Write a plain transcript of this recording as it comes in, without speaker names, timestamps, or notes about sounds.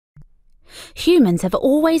Humans have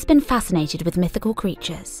always been fascinated with mythical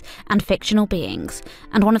creatures and fictional beings,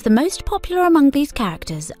 and one of the most popular among these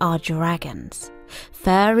characters are dragons.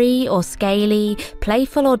 Furry or scaly,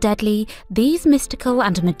 playful or deadly, these mystical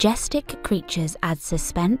and majestic creatures add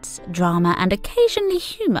suspense, drama, and occasionally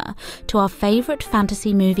humour to our favourite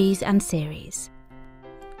fantasy movies and series.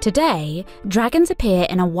 Today, dragons appear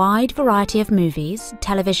in a wide variety of movies,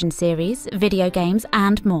 television series, video games,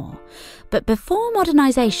 and more. But before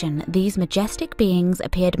modernisation, these majestic beings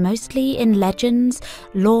appeared mostly in legends,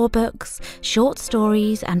 lore books, short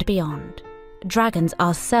stories, and beyond. Dragons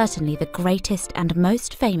are certainly the greatest and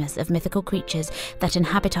most famous of mythical creatures that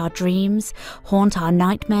inhabit our dreams, haunt our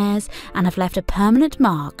nightmares, and have left a permanent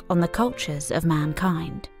mark on the cultures of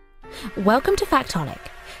mankind. Welcome to Factholic.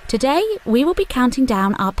 Today, we will be counting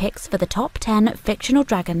down our picks for the top 10 fictional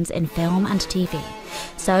dragons in film and TV.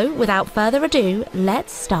 So, without further ado,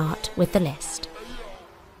 let's start with the list.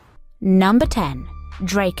 Number 10.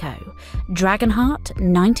 Draco, Dragonheart,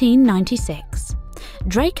 1996.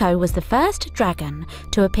 Draco was the first dragon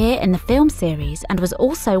to appear in the film series and was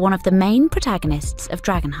also one of the main protagonists of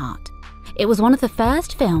Dragonheart. It was one of the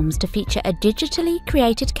first films to feature a digitally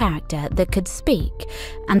created character that could speak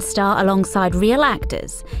and star alongside real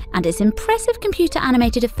actors, and its impressive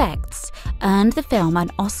computer-animated effects earned the film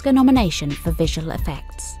an Oscar nomination for visual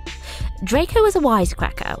effects. Draco was a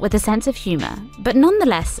wisecracker with a sense of humour, but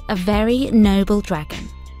nonetheless a very noble dragon.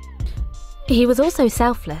 He was also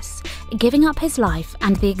selfless, giving up his life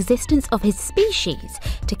and the existence of his species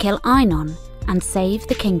to kill Ainon and save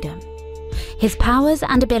the kingdom. His powers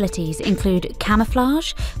and abilities include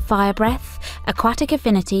camouflage, fire breath, aquatic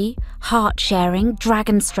affinity, heart sharing,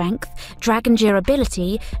 dragon strength, dragon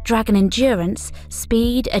durability, dragon endurance,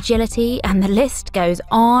 speed, agility, and the list goes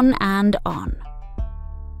on and on.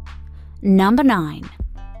 Number 9.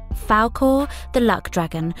 Falkor, the Luck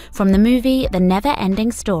Dragon, from the movie The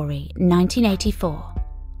Never-Ending Story, 1984.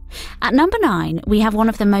 At number 9, we have one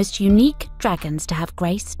of the most unique dragons to have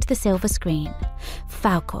graced the silver screen,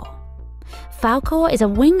 Falkor. Falkor is a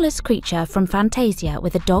wingless creature from Fantasia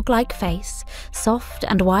with a dog-like face, soft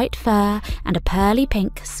and white fur, and a pearly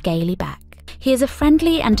pink, scaly back. He is a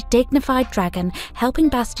friendly and dignified dragon, helping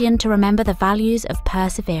Bastian to remember the values of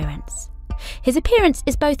perseverance. His appearance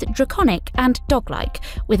is both draconic and dog-like,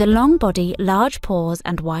 with a long body, large paws,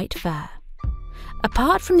 and white fur.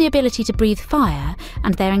 Apart from the ability to breathe fire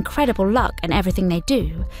and their incredible luck in everything they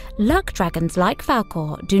do, luck dragons like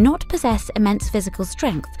Falkor do not possess immense physical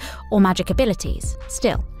strength or magic abilities.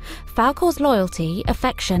 Still, Falkor's loyalty,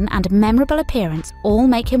 affection, and memorable appearance all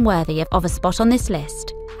make him worthy of a spot on this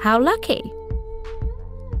list. How lucky!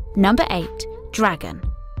 Number 8. Dragon,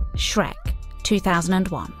 Shrek,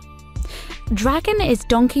 2001. Dragon is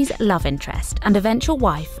Donkey's love interest and eventual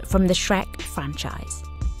wife from the Shrek franchise.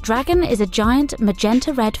 Dragon is a giant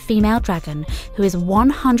magenta-red female dragon who is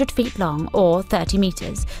 100 feet long, or 30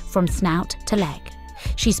 meters, from snout to leg.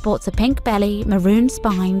 She sports a pink belly, maroon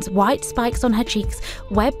spines, white spikes on her cheeks,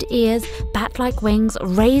 webbed ears, bat-like wings,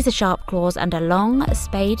 razor-sharp claws, and a long,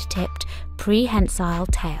 spade-tipped, prehensile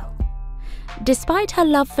tail. Despite her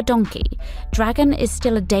love for Donkey, Dragon is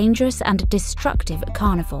still a dangerous and destructive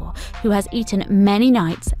carnivore who has eaten many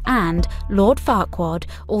knights and Lord Farquaad,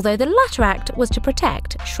 although the latter act was to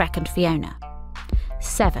protect Shrek and Fiona.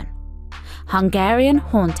 7. Hungarian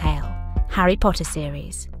Horntail, Harry Potter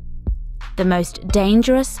series. The most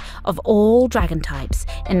dangerous of all dragon types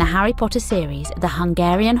in the Harry Potter series, the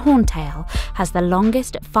Hungarian Horntail has the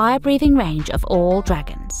longest fire-breathing range of all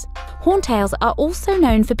dragons. Horntails are also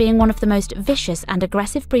known for being one of the most vicious and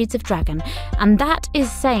aggressive breeds of dragon, and that is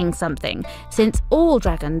saying something, since all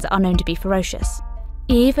dragons are known to be ferocious.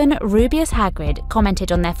 Even Rubeus Hagrid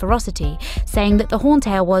commented on their ferocity, saying that the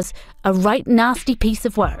Horntail was a right nasty piece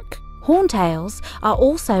of work. Horntails are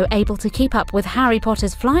also able to keep up with Harry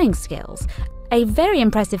Potter's flying skills, a very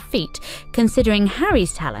impressive feat considering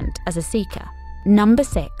Harry's talent as a seeker. Number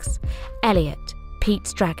 6. Elliot,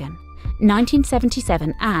 Pete's Dragon,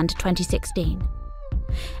 1977 and 2016.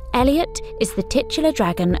 Elliot is the titular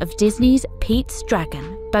dragon of Disney's Pete's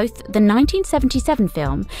Dragon, both the 1977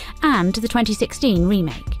 film and the 2016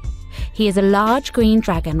 remake. He is a large green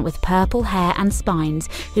dragon with purple hair and spines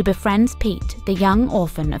who befriends Pete, the young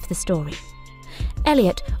orphan of the story.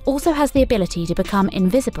 Elliot also has the ability to become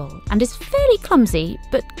invisible and is fairly clumsy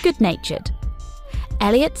but good-natured.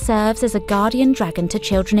 Elliot serves as a guardian dragon to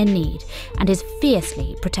children in need and is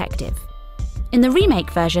fiercely protective. In the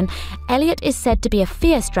remake version, Elliot is said to be a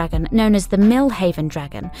fierce dragon known as the Millhaven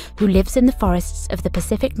dragon, who lives in the forests of the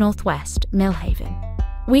Pacific Northwest, Millhaven.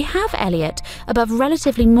 We have Elliot above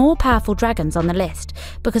relatively more powerful dragons on the list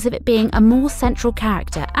because of it being a more central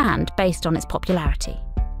character and based on its popularity.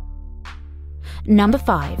 Number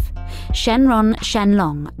 5. Shenron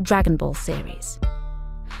Shenlong Dragon Ball series.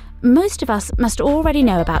 Most of us must already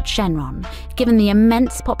know about Shenron, given the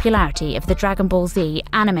immense popularity of the Dragon Ball Z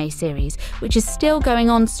anime series, which is still going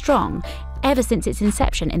on strong ever since its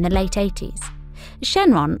inception in the late 80s.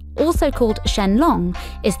 Shenron, also called Shenlong,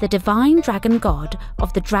 is the divine dragon god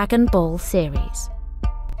of the Dragon Ball series.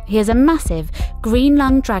 He is a massive,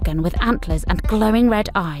 green-lunged dragon with antlers and glowing red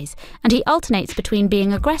eyes, and he alternates between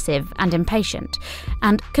being aggressive and impatient,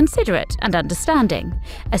 and considerate and understanding,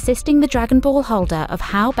 assisting the Dragon Ball holder of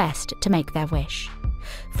how best to make their wish.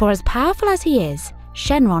 For as powerful as he is,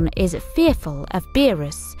 Shenron is fearful of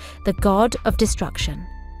Beerus, the god of destruction.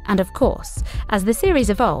 And of course, as the series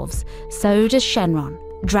evolves, so does Shenron.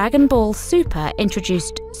 Dragon Ball Super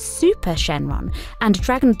introduced Super Shenron, and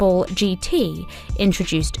Dragon Ball GT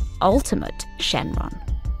introduced Ultimate Shenron.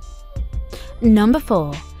 Number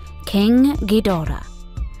 4. King Ghidorah.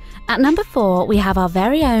 At number 4, we have our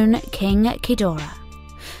very own King Ghidorah.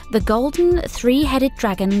 The golden three-headed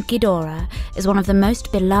dragon Ghidorah is one of the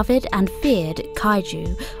most beloved and feared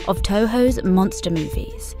kaiju of Toho's monster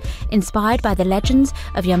movies, inspired by the legends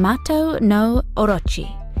of Yamato no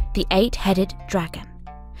Orochi, the eight-headed dragon.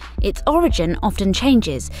 Its origin often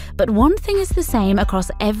changes, but one thing is the same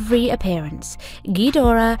across every appearance.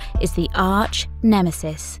 Ghidorah is the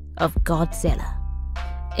arch-nemesis of Godzilla.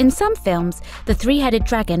 In some films, the three-headed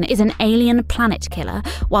dragon is an alien planet killer,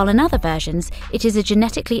 while in other versions, it is a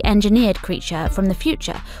genetically engineered creature from the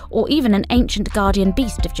future, or even an ancient guardian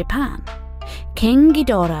beast of Japan. King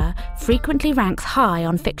Ghidorah frequently ranks high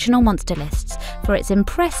on fictional monster lists for its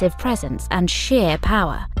impressive presence and sheer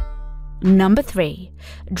power. Number 3.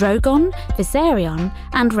 Drogon, Viserion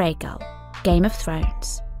and Rhaegal, Game of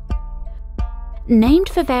Thrones. Named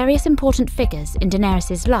for various important figures in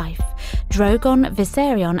Daenerys' life, Drogon,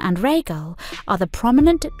 Viserion and Rhaegal are the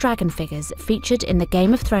prominent dragon figures featured in the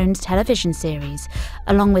Game of Thrones television series,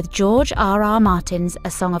 along with George R.R. Martin's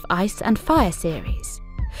A Song of Ice and Fire series.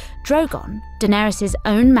 Drogon, Daenerys'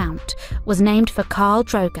 own mount, was named for Khal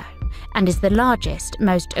Drogo and is the largest,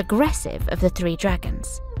 most aggressive of the three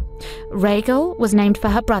dragons. Rhaegal was named for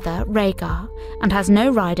her brother Rhaegar and has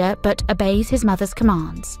no rider but obeys his mother's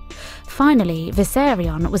commands. Finally,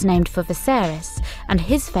 Viserion was named for Viserys, and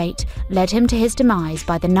his fate led him to his demise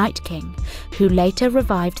by the Night King, who later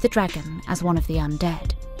revived the dragon as one of the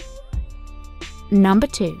undead. Number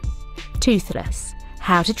 2. Toothless,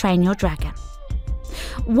 How to Train Your Dragon.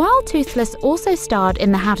 While Toothless also starred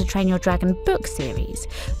in the How to Train Your Dragon book series,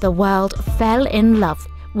 the world fell in love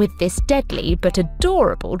with this deadly but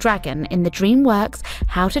adorable dragon in the DreamWorks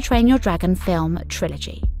How to Train Your Dragon film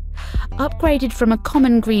trilogy. Upgraded from a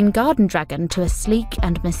common green garden dragon to a sleek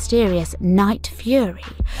and mysterious night fury,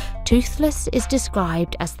 Toothless is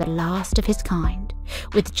described as the last of his kind.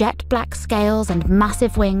 With jet black scales and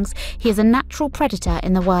massive wings, he is a natural predator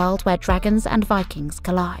in the world where dragons and Vikings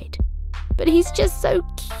collide. But he's just so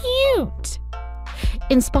cute!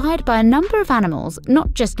 Inspired by a number of animals,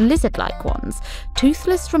 not just lizard-like ones,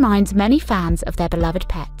 Toothless reminds many fans of their beloved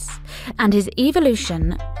pets, and his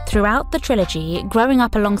evolution throughout the trilogy, growing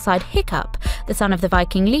up alongside Hiccup, the son of the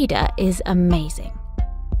Viking leader, is amazing.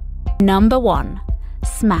 Number 1.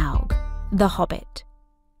 Smaug, the Hobbit.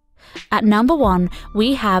 At number 1,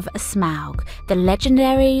 we have Smaug, the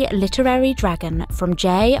legendary literary dragon from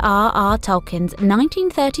J.R.R. Tolkien's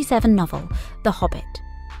 1937 novel, The Hobbit.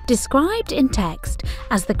 Described in text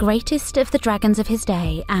as the greatest of the dragons of his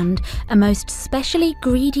day and a most specially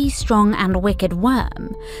greedy, strong and wicked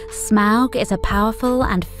worm, Smaug is a powerful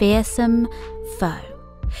and fearsome foe.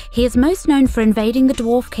 He is most known for invading the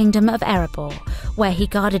dwarf kingdom of Erebor, where he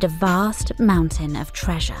guarded a vast mountain of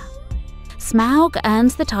treasure. Smaug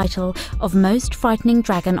earns the title of most frightening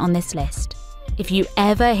dragon on this list. If you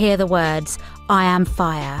ever hear the words, "I am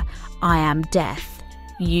fire, I am death,"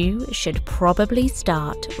 you should probably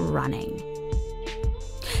start running.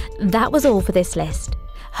 That was all for this list.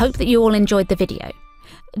 Hope that you all enjoyed the video.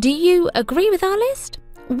 Do you agree with our list?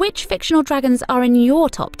 Which fictional dragons are in your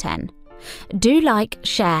top 10? Do like,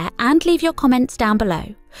 share and leave your comments down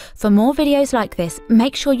below. For more videos like this,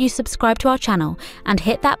 make sure you subscribe to our channel and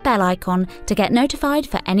hit that bell icon to get notified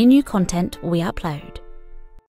for any new content we upload.